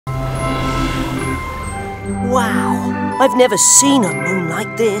Wow, I've never seen a moon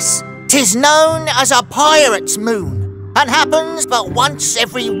like this. 'Tis known as a pirate's moon and happens but once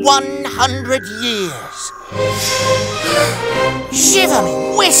every 100 years. Shiver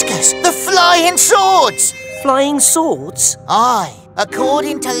me whiskers, the flying swords! Flying swords? Aye,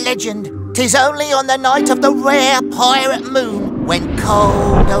 according to legend, 'tis only on the night of the rare pirate moon, when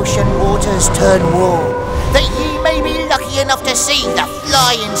cold ocean waters turn warm, that ye may be lucky enough to see the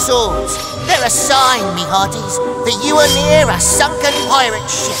flying swords. They're a sign, me hearties, that you are near a sunken pirate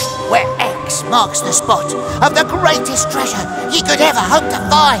ship, where X marks the spot of the greatest treasure ye could ever hope to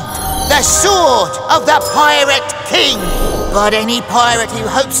find, the sword of the Pirate King. But any pirate who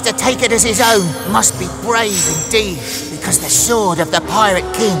hopes to take it as his own must be brave indeed, because the sword of the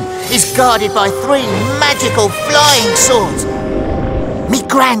Pirate King is guarded by 3 magical flying swords. Me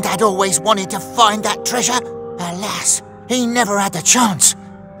granddad always wanted to find that treasure. Alas, he never had the chance.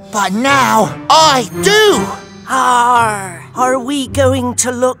 But now I do! Are we going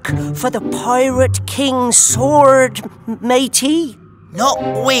to look for the Pirate King's sword, matey? Not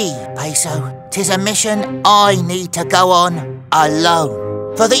we, Peso. 'Tis a mission I need to go on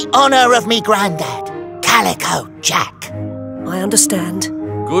alone, for the honour of me granddad, Calico Jack. I understand.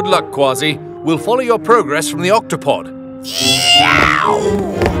 Good luck, Kwazii. We'll follow your progress from the Octopod.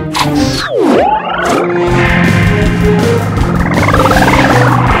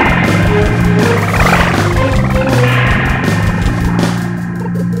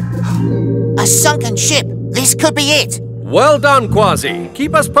 A sunken ship. This could be it. Well done, Kwazii.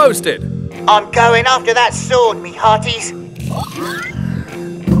 Keep us posted. I'm going after that sword, me hearties.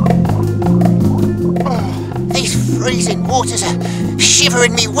 These freezing waters are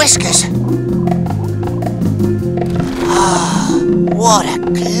shivering me whiskers. What a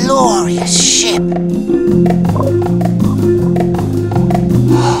glorious ship.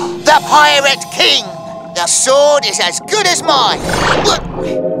 The Pirate King! The sword is as good as mine.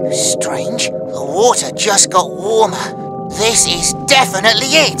 Strange, the water just got warmer. This is definitely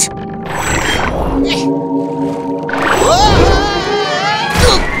it.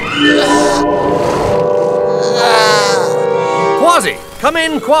 Kwazii! Come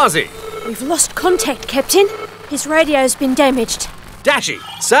in, Kwazii! We've lost contact, Captain. His radio's been damaged. Dashi,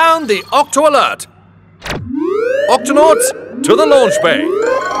 sound the Octo alert! Octonauts, to the launch bay!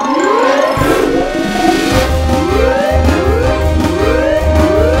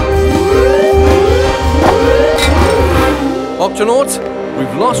 Octonauts,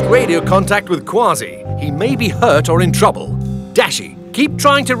 we've lost radio contact with Kwazii. He may be hurt or in trouble. Dashi, keep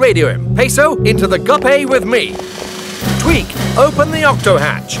trying to radio him. Peso, into the guppy with me. Tweak, open the octo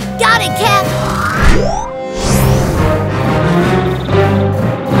hatch. Got it, Cap!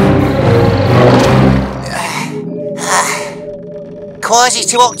 Kwazii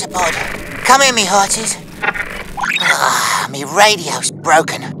to Octopod. Come in, me hearties. Me radio's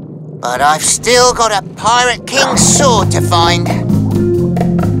broken, but I've still got a Pirate King's sword to find.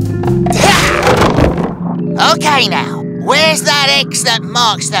 Okay now, where's that X that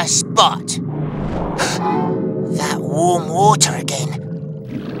marks the spot? That warm water again.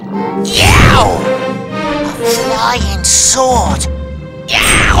 Yow! A flying sword.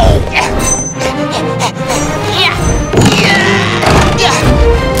 Yow!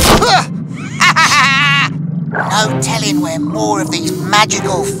 No telling where more of these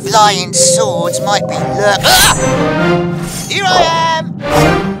magical flying swords might be lurking. Here I am!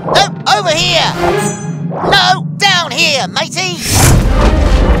 No, over here! No, down here, matey!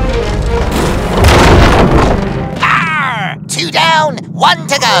 2 down, 1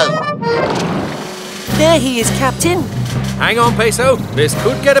 to go! There he is, Captain. Hang on, Peso. This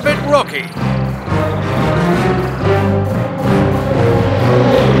could get a bit rocky.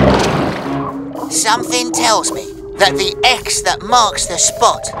 Something tells me that the X that marks the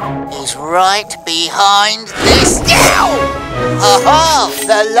spot is right behind this. Aha!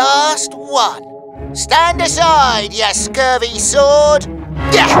 The last one. Stand aside, ya scurvy sword.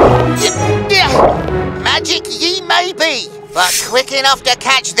 Magic ye may be, but quick enough to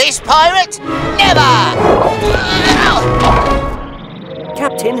catch this pirate? Never!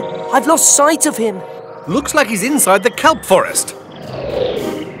 Captain, I've lost sight of him. Looks like he's inside the kelp forest.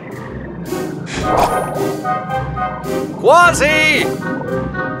 Kwazii!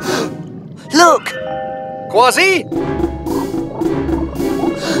 Look! Kwazii?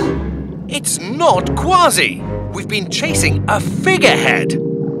 It's not Kwazii. We've been chasing a figurehead.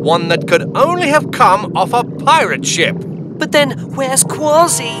 One that could only have come off a pirate ship. But then, where's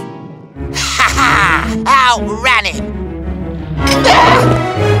Kwazii? Ha ha! Outran him!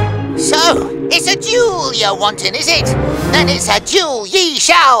 So, it's a duel you're wanting, is it? Then it's a duel ye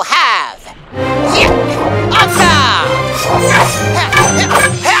shall have! Hey,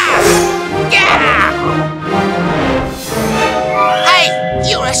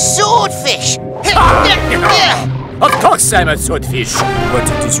 you're a swordfish! Of course I'm a swordfish. What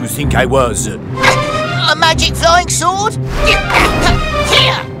did you think I was? A magic flying sword?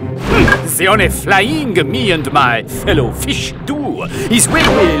 Here! The only flying me and my fellow fish do is when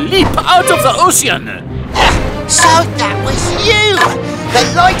we leap out of the ocean. So that was you! The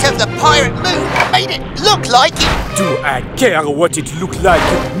light of the pirate moon made it look like it. Do I care what it looked like?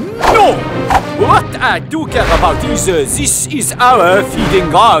 No! What I do care about is this is our feeding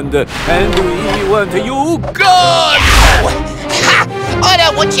ground, and we want you gone! I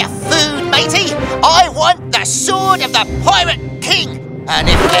don't want your food, matey. I want the sword of the Pirate King. And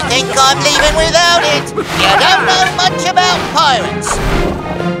if you think I'm leaving without it, you don't know much about pirates.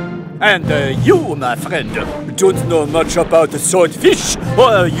 And you, my friend, don't know much about swordfish,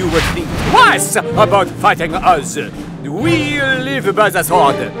 or you would think twice about fighting us. We live by the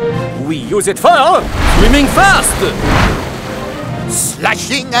sword. We use it for Swimming fast!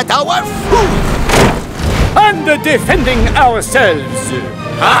 Slashing at our food. and defending ourselves.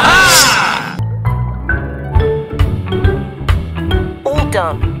 All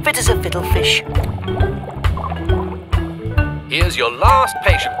done. Fit as a fiddlefish. Here's your last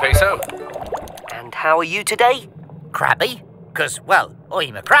patient, Peso. And how are you today? Crabby? 'Cause, well,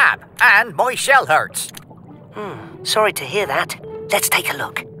 I'm a crab, and my shell hurts. Sorry to hear that. Let's take a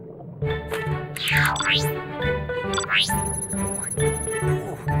look.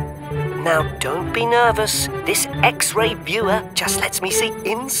 Now, don't be nervous. This X-ray viewer just lets me see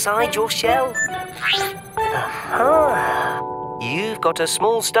inside your shell. Aha! You've got a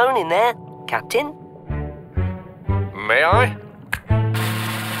small stone in there, Captain. May I?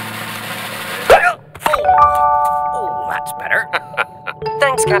 Oh, that's better.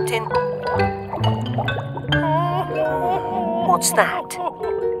 Thanks, Captain. What's that?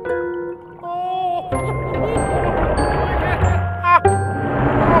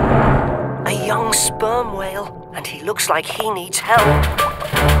 A young sperm whale, and he looks like he needs help.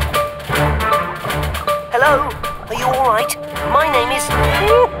 Hello? Are you all right? My name is...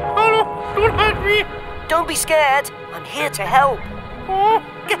 Oh, no, don't hurt me. Don't be scared. I'm here to help. Oh,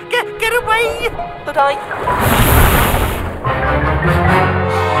 get away. But I...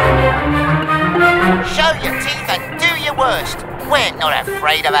 Show your teeth and do your worst. We're not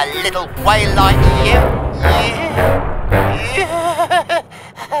afraid of a little whale like you.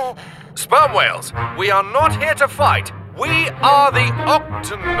 Sperm whales, we are not here to fight. We are the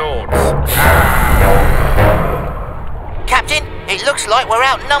Octonauts. Captain, it looks like we're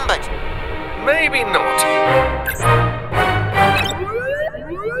outnumbered. Maybe not.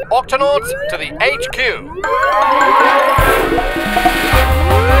 Octonauts to the HQ.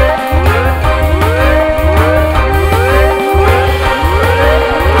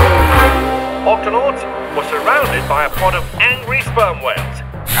 Octonauts were surrounded by a pod of angry sperm whales.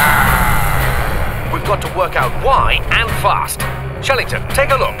 We've got to work out why and fast. Shellington,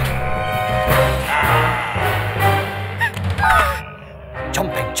 take a look.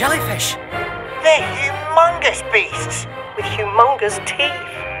 Jumping jellyfish. They're humongous beasts with humongous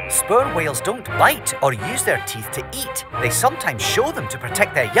teeth. Sperm whales don't bite or use their teeth to eat. They sometimes show them to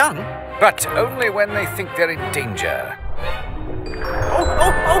protect their young, but only when they think they're in danger.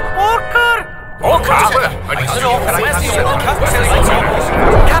 Orca!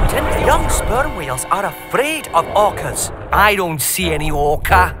 Captain, young sperm whales are afraid of orcas. I don't see any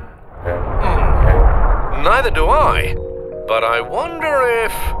orca. Neither do I. But I wonder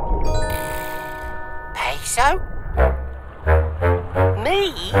if... Peso?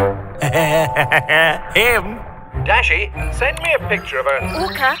 Me? Him? Dashi, send me a picture of a...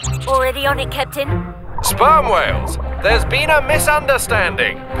 Orca, already on it, Captain. Sperm whales, there's been a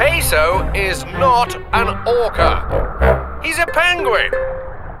misunderstanding. Peso is not an orca. He's a penguin.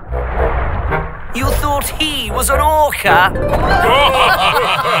 You thought he was an orca?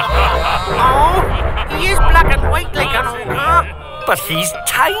 Oh, he is black and white like an orca. But he's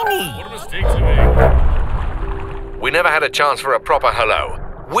tiny. We never had a chance for a proper hello.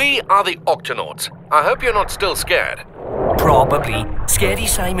 We are the Octonauts. I hope you're not still scared. Probably. Scaredy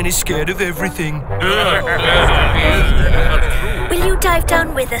Simon is scared of everything. Will you dive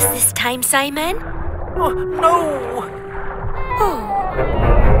down with us this time, Simon? Oh, no.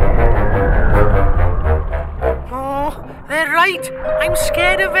 Oh, they're right. I'm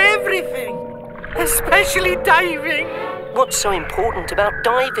scared of everything, especially diving. What's so important about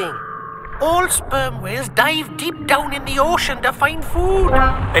diving? All sperm whales dive deep down in the ocean to find food.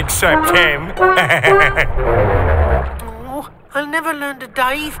 Except him. Oh, I'll never learn to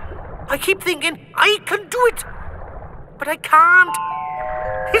dive. I keep thinking I can do it, but I can't.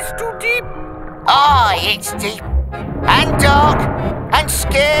 It's too deep. Aye, it's deep and dark and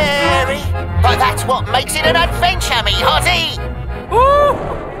scary, but that's what makes it an adventure, me hottie. Ooh.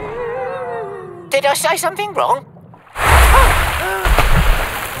 Did I say something wrong?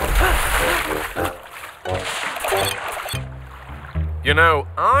 You know,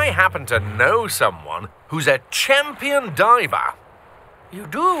 I happen to know someone who's a champion diver. You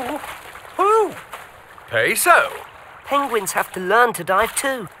do? Who? Peso. Penguins have to learn to dive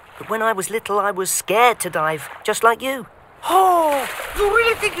too. But when I was little, I was scared to dive, just like you. Oh, you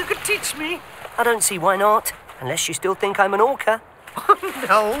really think you could teach me? I don't see why not, unless you still think I'm an orca.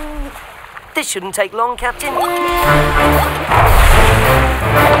 No. This shouldn't take long, Captain.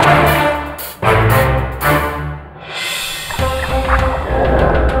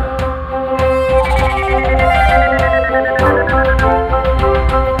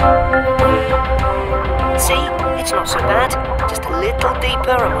 See? It's not so bad. Just a little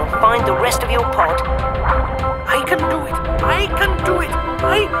deeper and we'll find the rest of your pod. I can do it. I can do it.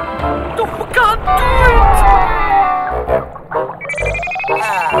 I can't do it.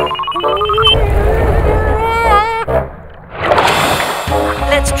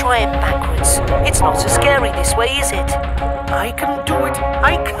 Let's try it backwards. It's not so scary this way, is it? I can do it.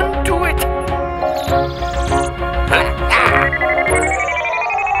 I can do it.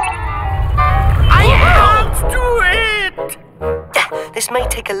 I can't do it. This may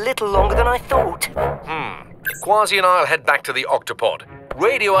take a little longer than I thought. Kwazii and I'll head back to the Octopod.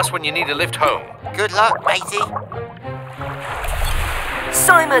 Radio us when you need a lift home. Good luck, matey.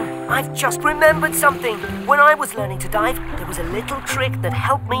 Simon, I've just remembered something. When I was learning to dive, there was a little trick that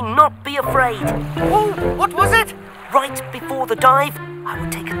helped me not be afraid. Oh, what was it? Right before the dive, I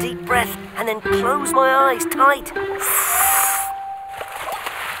would take a deep breath and then close my eyes tight.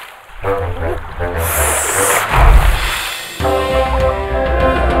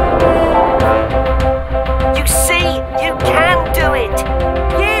 You see, you can do it.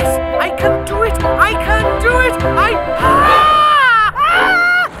 Yes, I can do it. I can do it.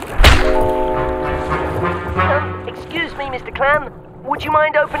 Excuse me, Mr. Clam. Would you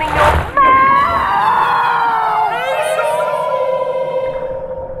mind opening your mouth?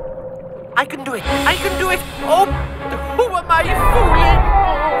 I can do it. I can do it. Oh, who am I fooling?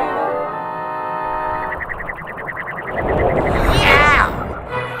 Yeah!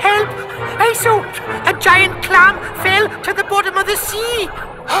 Help! Peso! A giant clam fell to the bottom of the sea.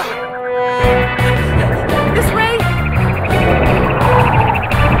 This way.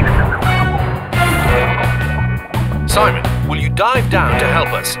 Simon, will you dive down to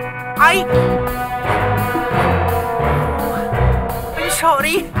help us? I'm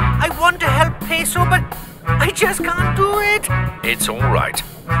sorry. I want to help Peso, but I just can't do it. It's all right.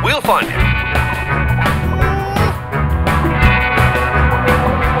 We'll find him.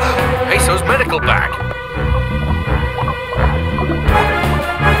 Peso's medical bag.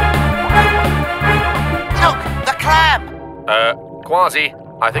 Look, the clam! Kwazii,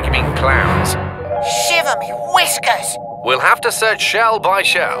 I think you mean clowns. Shiver me whiskers! We'll have to search shell by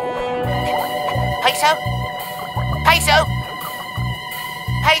shell. Peso? Peso?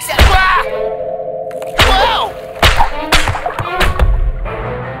 Peso! Ah! Whoa!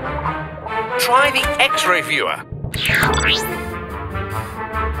 Try the X-ray viewer.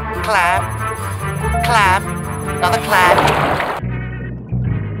 Clam. Clam. Another clam.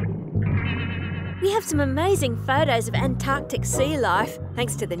 We have some amazing photos of Antarctic sea life,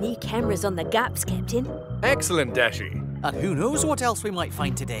 thanks to the new cameras on the gaps, Captain. Excellent, Dashi. And who knows what else we might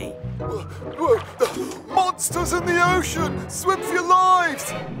find today? Monsters in the ocean! Swim for your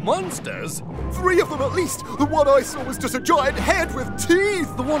lives! Monsters? 3 of them at least! The one I saw was just a giant head with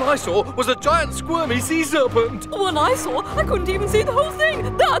teeth! The one I saw was a giant squirmy sea serpent. The one I saw, I couldn't even see the whole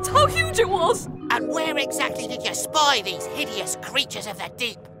thing. That's how huge it was. And where exactly did you spy these hideous creatures of the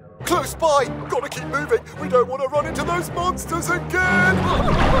deep? Close by! Gotta keep moving! We don't want to run into those monsters again!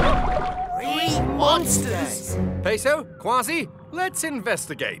 3 monsters! Peso, Kwazii, let's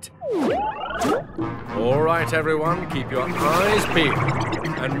investigate. All right, everyone, keep your eyes peeled.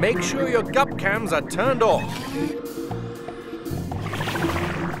 And make sure your gup cams are turned off.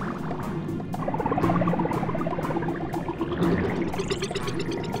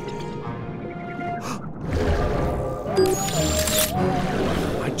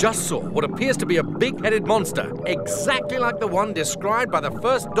 I just saw what appears to be a big-headed monster, exactly like the one described by the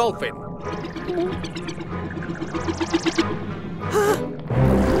first dolphin.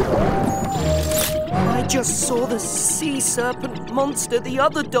 I just saw the sea serpent monster the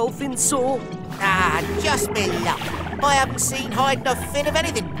other dolphin saw. Ah, just me luck. I haven't seen hide nor fin of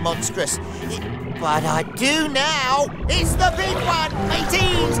anything monstrous. But I do now. It's the big one,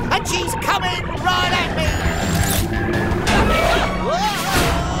 mateys, and she's coming right at me. Whoa!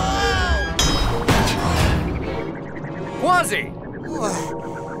 Kwazii!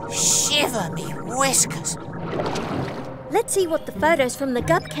 Shiver me whiskers. Let's see what the photos from the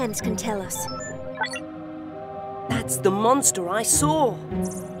gup cams can tell us. That's the monster I saw.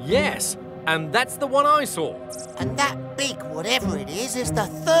 Yes, and that's the one I saw. And that big whatever it is the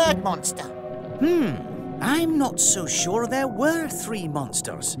third monster. I'm not so sure there were 3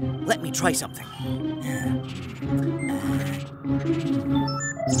 monsters. Let me try something.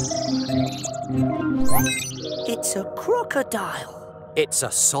 It's a crocodile. It's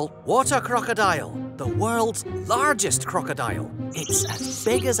a saltwater crocodile, the world's largest crocodile. It's as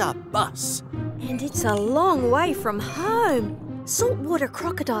big as a bus. And it's a long way from home. Saltwater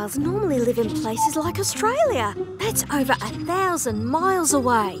crocodiles normally live in places like Australia. That's over 1,000 miles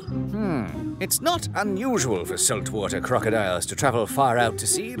away. It's not unusual for saltwater crocodiles to travel far out to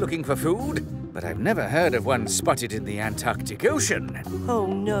sea looking for food, but I've never heard of one spotted in the Antarctic Ocean. Oh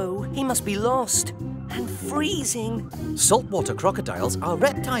no, he must be lost. And freezing. Saltwater crocodiles are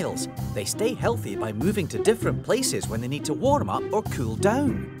reptiles. They stay healthy by moving to different places when they need to warm up or cool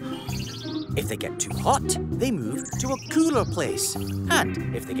down. If they get too hot, they move to a cooler place.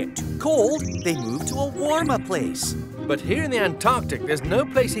 And if they get too cold, they move to a warmer place. But here in the Antarctic, there's no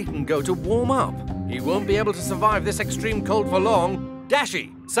place he can go to warm up. He won't be able to survive this extreme cold for long.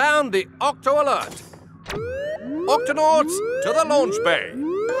 Dashi, sound the Octo alert. Octonauts, to the launch bay.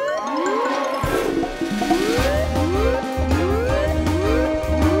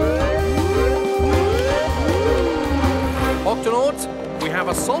 Octonauts, we have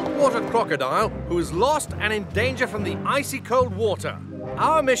a saltwater crocodile who is lost and in danger from the icy cold water.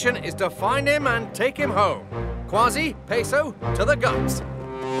 Our mission is to find him and take him home. Kwazii, Peso, to the guts.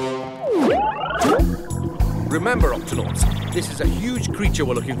 Remember, Octonauts, this is a huge creature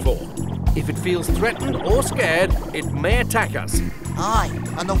we're looking for. If it feels threatened or scared, it may attack us. Aye,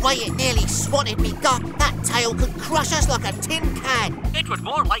 and the way it nearly swatted me gut, that tail could crush us like a tin can. It would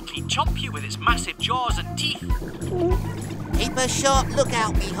more likely chomp you with its massive jaws and teeth. Keep a sharp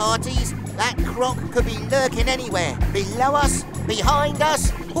lookout, me hearties. That croc could be lurking anywhere. Below us, behind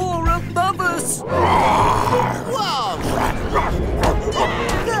us, Or above us. whoa!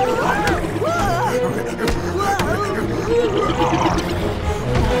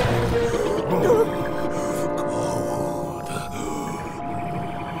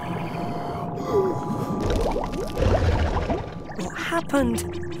 What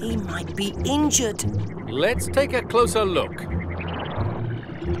happened? He might be injured. Let's take a closer look.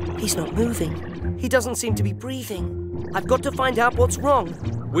 He's not moving. He doesn't seem to be breathing. I've got to find out what's wrong.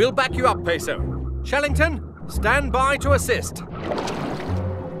 We'll back you up, Peso. Shellington, stand by to assist.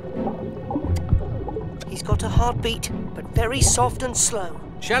 He's got a heartbeat, but very soft and slow.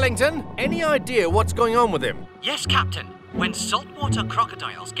 Shellington, any idea what's going on with him? Yes, Captain. When saltwater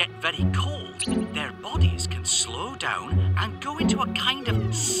crocodiles get very cold, their bodies can slow down and go into a kind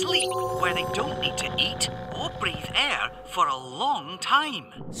of sleep where they don't need to eat or breathe air for a long time.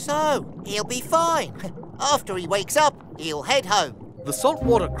 So, he'll be fine. After he wakes up, he'll head home. The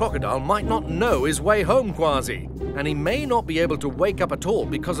saltwater crocodile might not know his way home, Kwazii, and he may not be able to wake up at all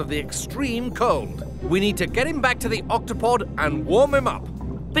because of the extreme cold. We need to get him back to the Octopod and warm him up.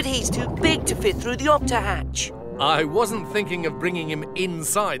 But he's too big to fit through the octa-hatch. I wasn't thinking of bringing him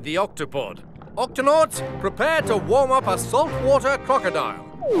inside the Octopod. Octonauts, prepare to warm up a saltwater crocodile.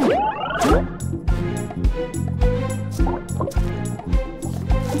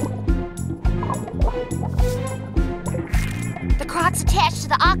 The croc's attached to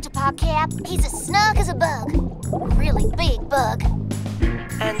the Octopod, Cap. He's as snug as a bug. Really big bug.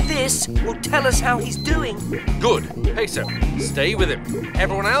 And this will tell us how he's doing. Good. Peso, stay with him.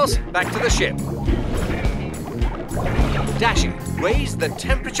 Everyone else, back to the ship. Dashi, raise the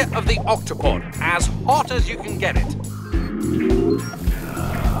temperature of the Octopod as hot as you can get it.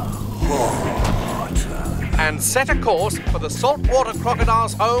 And set a course for the saltwater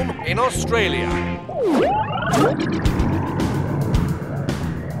crocodile's home in Australia.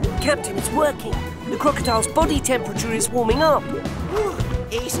 Captain, it's working. The crocodile's body temperature is warming up.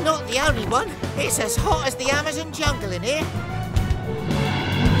 He's not the only one. It's as hot as the Amazon jungle in here.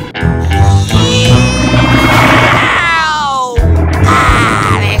 Ow!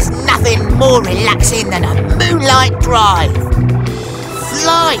 There's nothing more relaxing than a moonlight drive.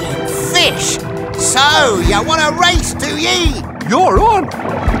 Flying fish. So, you want to race, do ye? You're on!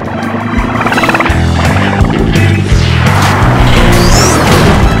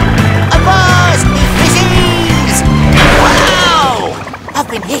 A buzz, me fishies!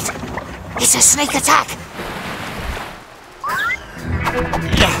 been hit. It's a sneak attack.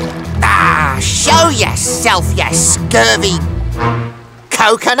 Show yourself, you scurvy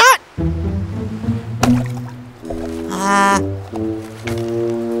coconut.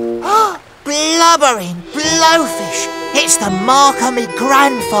 Blubbering blowfish. It's the mark of me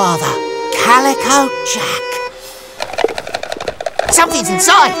grandfather, Calico Jack. Something's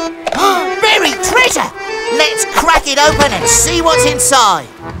inside. Buried treasure. Let's crack it open and see what's inside.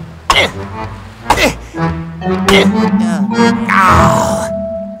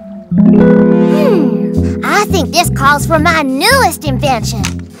 I think this calls for my newest invention,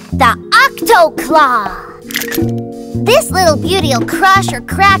 the Octoclaw. This little beauty'll crush or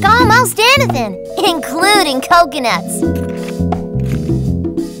crack almost anything, including coconuts.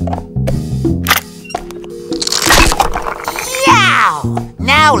 Yow!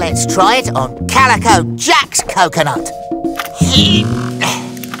 Now let's try it on Calico Jack's coconut.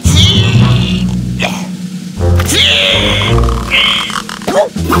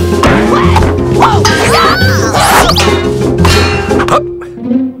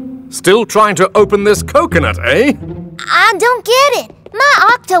 Still trying to open this coconut, eh? I don't get it.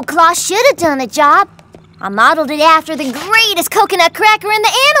 My Octoclaw should have done the job. I modeled it after the greatest coconut cracker in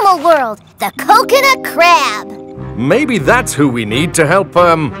the animal world, the coconut crab. Maybe that's who we need to help,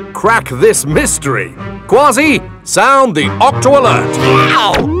 crack this mystery. Kwazii, sound the Octo Alert.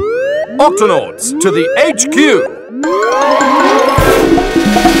 Ow! Octonauts, to the HQ.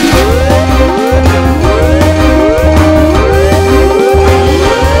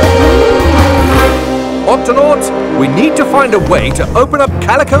 Octonauts, we need to find a way to open up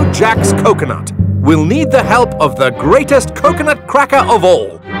Calico Jack's coconut. We'll need the help of the greatest coconut cracker of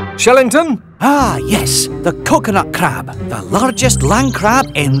all. Shellington? Ah, yes, the coconut crab, the largest land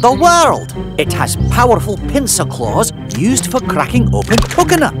crab in the world. It has powerful pincer claws used for cracking open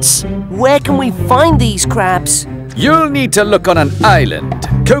coconuts. Where can we find these crabs? You'll need to look on an island.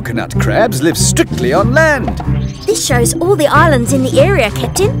 Coconut crabs live strictly on land. This shows all the islands in the area,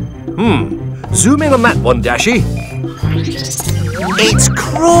 Captain. Zoom in on that one, Dashi. It's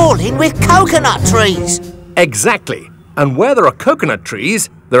crawling with coconut trees. Exactly. And where there are coconut trees,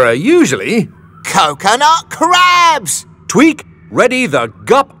 there are usually... coconut crabs! Tweak, ready the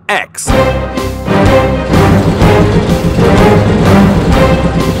Gup X.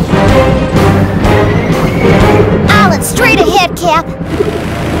 Island straight ahead, Cap.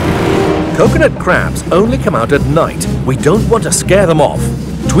 Coconut crabs only come out at night. We don't want to scare them off.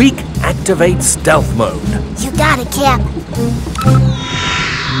 Tweak, activate stealth mode. You got it, Cap.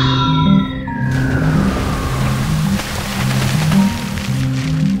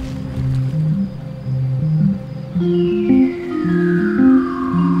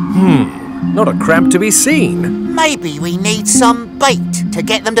 Not a crab to be seen. Maybe we need some bait to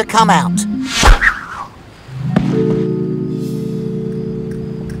get them to come out.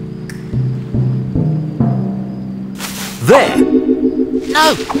 There!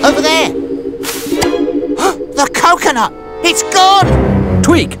 No, over there! The coconut! It's gone!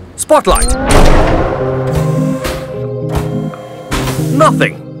 Tweak, spotlight.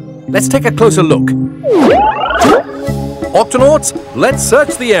 Nothing. Let's take a closer look. Octonauts, let's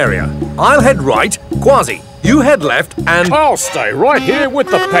search the area. I'll head right, Kwazii, you head left, and... I'll stay right here with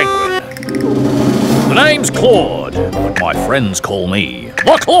the penguin. The name's Claude, but my friends call me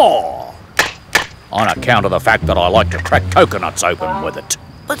the Claw, on account of the fact that I like to crack coconuts open with it.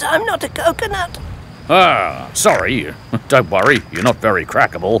 But I'm not a coconut. Ah, sorry. Don't worry, you're not very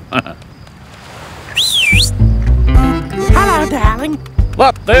crackable. Hello, darling.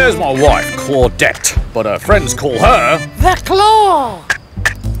 But there's my wife, Claudette, but her friends call her... The Claw.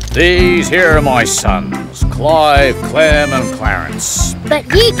 These here are my sons, Clive, Clem and Clarence. But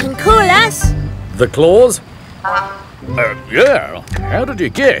you can call us... The claws? Yeah, how did you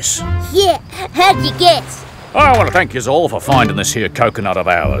guess? Yeah, how'd you guess? I want to thank yous all for finding this here coconut of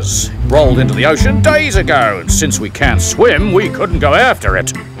ours. Rolled into the ocean days ago, and since we can't swim, we couldn't go after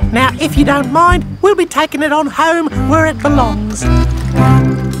it. Now, if you don't mind, we'll be taking it on home where it belongs.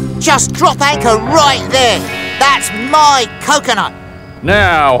 Just drop anchor right there. That's my coconut.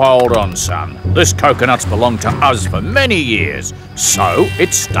 Now, hold on, son. This coconut's belonged to us for many years, so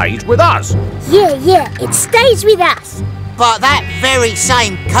it stays with us. Yeah, it stays with us. But that very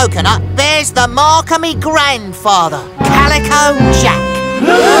same coconut bears the mark of me grandfather, Calico Jack.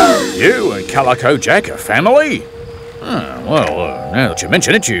 You and Calico Jack are family? Well, now that you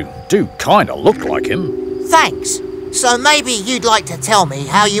mention it, you do kind of look like him. Thanks. So maybe you'd like to tell me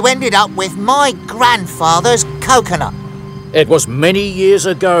how you ended up with my grandfather's coconut. It was many years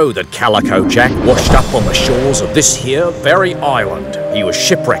ago that Calico Jack washed up on the shores of this here very island. He was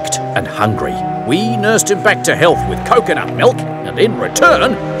shipwrecked and hungry. We nursed him back to health with coconut milk, and in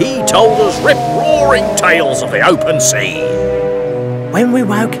return, he told us rip-roaring tales of the open sea. When we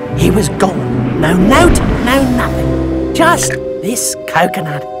woke, he was gone. No note, no nothing. Just this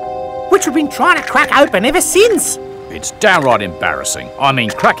coconut, which we've been trying to crack open ever since. It's downright embarrassing. I mean,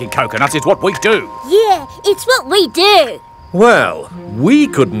 cracking coconuts is what we do. Yeah, it's what we do. Well, we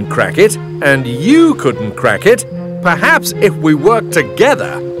couldn't crack it, and you couldn't crack it. Perhaps if we work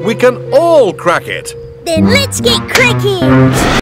together, we can all crack it. Then let's get cracking.